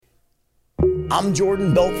I'm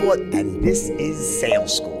Jordan Belfort, and this is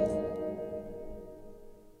Sales School.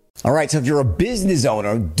 All right, so if you're a business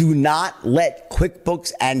owner, do not let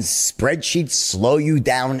QuickBooks and spreadsheets slow you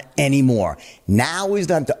down anymore. Now is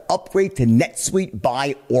the time to upgrade to NetSuite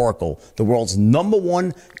by Oracle, the world's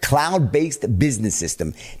 #1 cloud-based business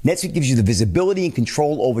system. NetSuite gives you the visibility and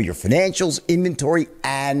control over your financials, inventory,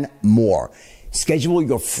 and more. Schedule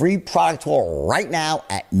your free product tour right now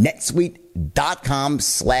at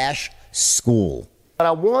netsuite.com/school. But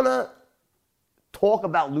I want to talk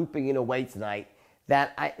about looping in a way tonight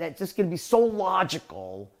that's just going to be so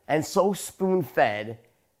logical and so spoon-fed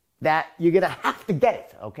that you're going to have to get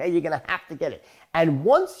it, okay? You're going to have to get it. And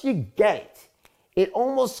once you get it, it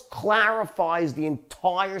almost clarifies the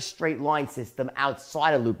entire straight line system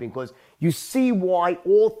outside of looping, because you see why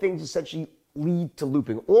all things essentially lead to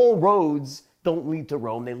looping. All roads don't lead to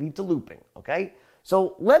Rome, they lead to looping, okay?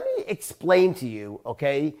 So let me explain to you,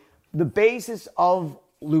 okay, the basis of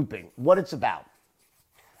looping, what it's about.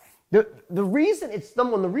 The reason it's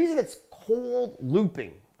called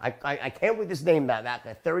looping, I can't believe this name back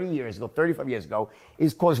 30 years ago, 35 years ago,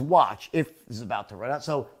 is because watch, if this is about to run out.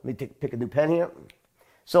 So let me pick a new pen here.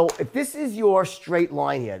 So if this is your straight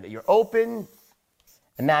line here, that you're open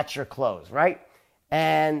and that's your close, right?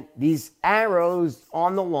 And these arrows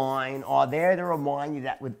on the line are there to remind you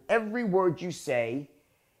that with every word you say,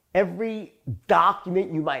 every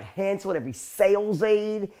document you might hand someone, every sales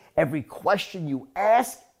aid, every question you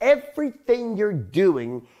ask, everything you're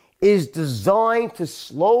doing is designed to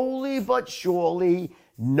slowly but surely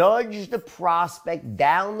nudge the prospect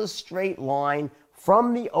down the straight line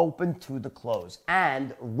from the open to the close.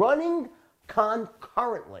 And running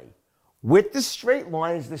concurrently with the straight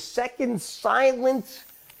line is the second silent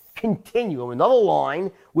continuum, another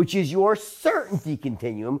line, which is your certainty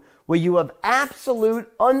continuum, where you have absolute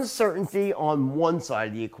uncertainty on one side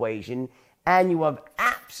of the equation and you have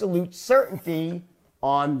absolute certainty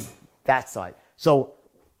on that side. So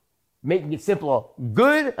making it simpler,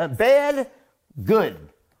 good, bad, good.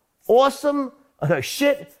 Awesome,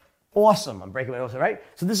 shit, awesome. I'm breaking my nose, right?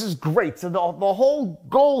 So this is great. So the whole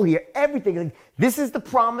goal here, everything, this is the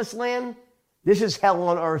promised land. This is hell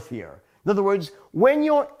on earth here. In other words, when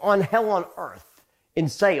you're on hell on earth in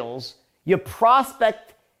sales, your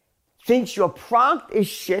prospect thinks your product is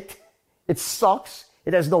shit. It sucks.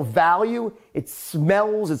 It has no value. It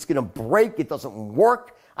smells. It's going to break. It doesn't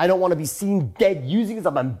work. I don't want to be seen dead using it.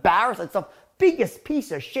 I'm embarrassed. It's the biggest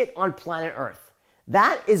piece of shit on planet Earth.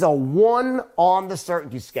 That is a 1 on the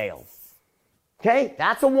certainty scale. Okay?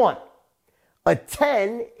 That's a 1. A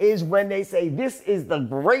 10 is when they say, this is the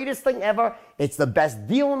greatest thing ever. It's the best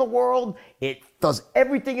deal in the world. It does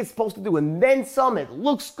everything it's supposed to do and then some. It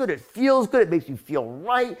looks good. It feels good. It makes me feel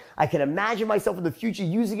right. I can imagine myself in the future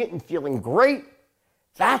using it and feeling great.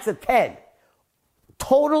 That's a 10.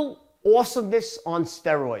 Total awesomeness on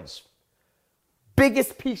steroids.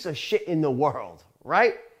 Biggest piece of shit in the world,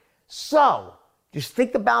 right? So, just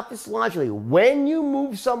think about this logically. When you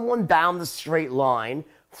move someone down the straight line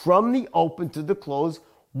from the open to the close,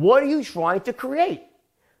 what are you trying to create?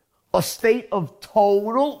 A state of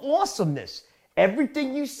total awesomeness.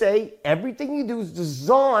 Everything you say, everything you do is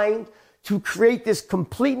designed to create this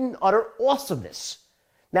complete and utter awesomeness.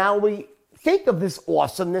 Now, we think of this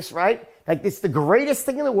awesomeness, right? Like it's the greatest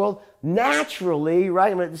thing in the world. Naturally,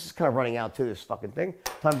 right? I mean, this is kind of running out too, this fucking thing.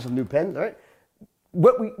 Time for some new pens, all right?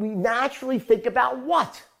 What we naturally think about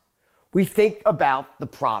what? We think about the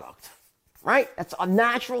product, right? That's a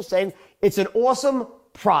natural saying. It's an awesome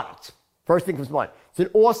product. First thing comes to mind. It's an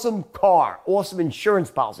awesome car, awesome insurance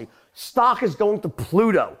policy. Stock is going to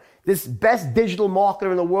Pluto. This best digital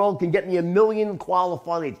marketer in the world can get me 1 million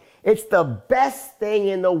qualified leads. It's the best thing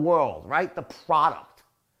in the world, right? The product.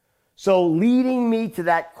 So leading me to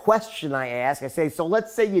that question I ask, I say, so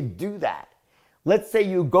let's say you do that. Let's say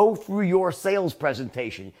you go through your sales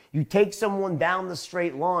presentation. You take someone down the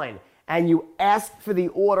straight line and you ask for the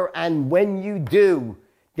order. And when you do,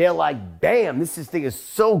 they're like, damn, this thing is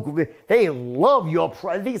so good. They love your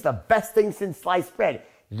product. I think it's the best thing since sliced bread.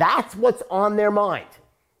 That's what's on their mind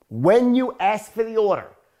when you ask for the order.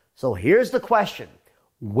 So here's the question.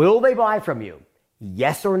 Will they buy from you?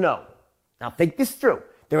 Yes or no? Now think this through.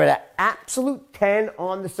 They're at an absolute 10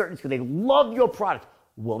 on the certainty because they love your product.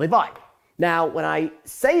 Will they buy? Now, when I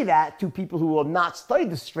say that to people who have not studied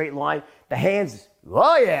the straight line, the hands,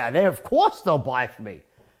 oh yeah, of course they'll buy from me.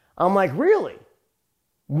 I'm like, really?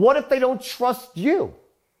 What if they don't trust you?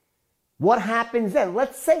 What happens then?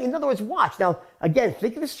 Let's say, in other words, watch. Now, again,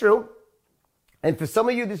 think this through. And for some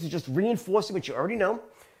of you, this is just reinforcing what you already know.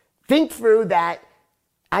 Think through that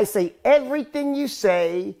I say everything you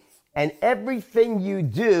say, And everything you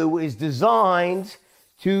do is designed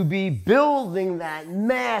to be building that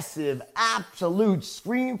massive, absolute,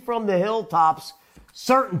 scream from the hilltops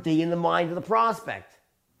certainty in the mind of the prospect.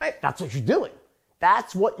 Right? That's what you're doing.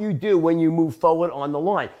 That's what you do when you move forward on the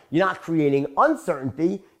line. You're not creating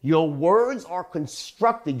uncertainty. Your words are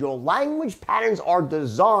constructed. Your language patterns are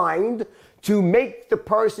designed to make the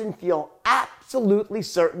person feel absolutely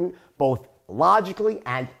certain, both logically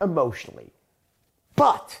and emotionally.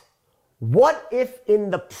 But what if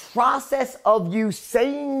in the process of you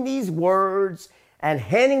saying these words and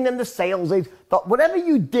handing them the sales aids, but whatever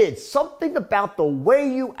you did, something about the way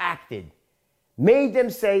you acted made them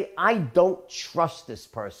say, I don't trust this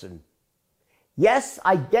person. Yes,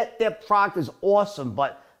 I get their product is awesome,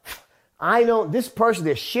 but this person,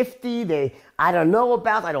 they're shifty, I don't know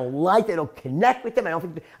about, I don't like, they don't connect with them, I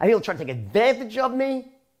think they'll try to take advantage of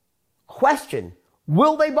me. Question,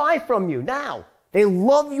 will they buy from you? Now, they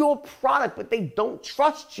love your product, but they don't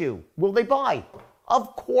trust you. Will they buy?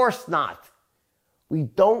 Of course not. We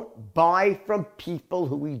don't buy from people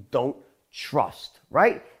who we don't trust,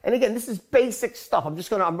 right? And again, this is basic stuff. I'm just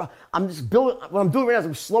building, what I'm doing right now is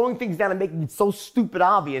I'm slowing things down and making it so stupid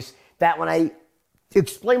obvious that when I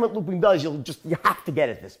explain what looping does, you have to get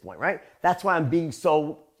it at this point, right? That's why I'm being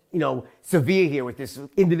so, severe here with this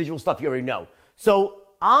individual stuff you already know. So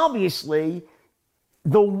obviously,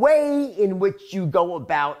 the way in which you go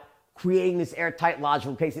about creating this airtight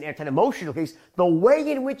logical case and airtight emotional case, the way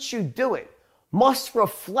in which you do it must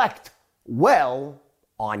reflect well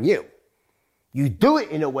on you. You do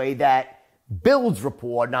it in a way that builds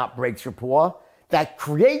rapport, not breaks rapport, that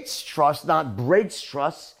creates trust, not breaks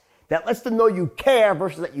trust, that lets them know you care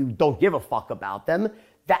versus that you don't give a fuck about them.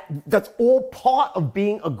 That's all part of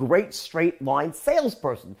being a great straight line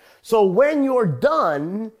salesperson. So when you're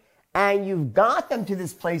done and you've got them to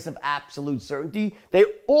this place of absolute certainty, they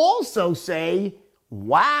also say,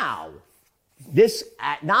 wow,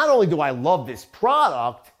 not only do I love this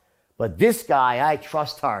product, but this guy, I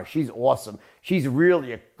trust her. She's awesome. She's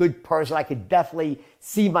really a good person. I could definitely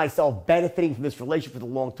see myself benefiting from this relationship for the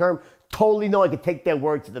long term. Totally know I could take their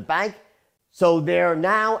word to the bank. So they're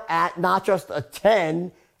now at not just a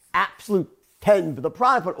 10, absolute 10 for the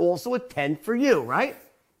product, but also a 10 for you, right?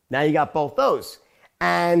 Now you got both those.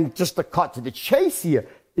 And just to cut to the chase here,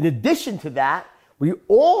 in addition to that, we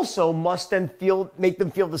also must then make them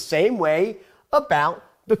feel the same way about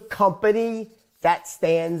the company that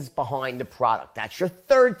stands behind the product. That's your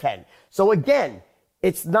third 10. So again,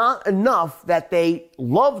 it's not enough that they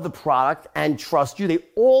love the product and trust you. They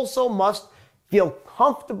also must feel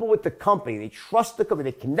comfortable with the company. They trust the company.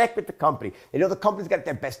 They connect with the company. They know the company's got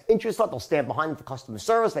their best interests on. They'll stand behind them for customer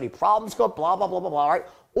service. If any problems come up, blah, blah, blah, blah, blah, right?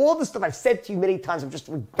 All the stuff I've said to you many times,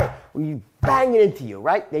 when you bang it into you,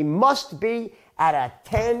 right? They must be at a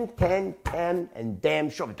 10, 10, 10, and damn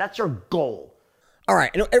sure. But that's your goal. All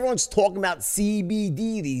right, I know everyone's talking about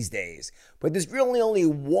CBD these days, but there's really only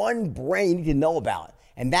one brand you need to know about,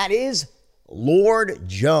 and that is Lord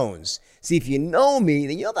Jones. See, if you know me,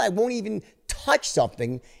 then you know that I won't even touch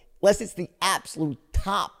something unless it's the absolute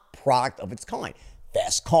top product of its kind.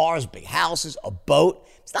 Fast cars, big houses, a boat.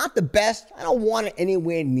 It's not the best. I don't want it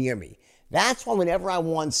anywhere near me. That's why whenever I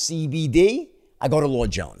want CBD, I go to Lord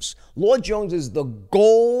Jones. Lord Jones is the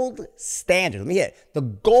gold standard. Let me hear it. The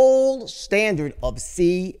gold standard of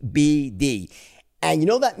CBD. And you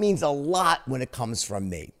know that means a lot when it comes from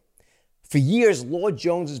me. For years, Lord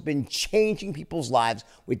Jones has been changing people's lives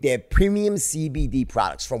with their premium CBD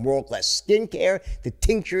products, from world-class skincare to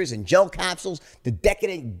tinctures and gel capsules to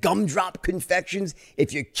decadent gumdrop confections.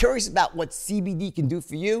 If you're curious about what CBD can do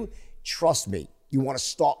for you, trust me, you want to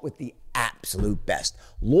start with the absolute best.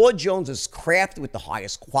 Lord Jones is crafted with the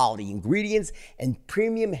highest quality ingredients and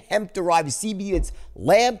premium hemp-derived CBD that's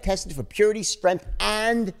lab-tested for purity, strength,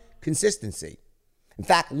 and consistency. In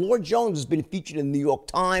fact, Lord Jones has been featured in the New York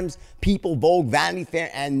Times, People, Vogue, Vanity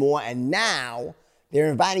Fair, and more. And now they're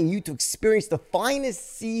inviting you to experience the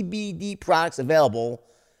finest CBD products available.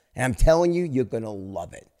 And I'm telling you, you're going to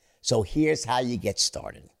love it. So here's how you get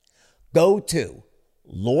started. Go to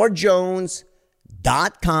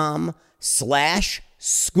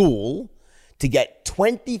lordjones.com/school to get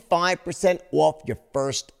 25% off your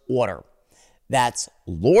first order. That's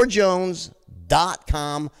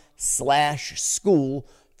lordjones.com/school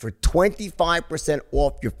for 25%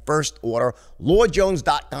 off your first order.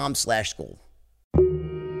 lordjones.com/school.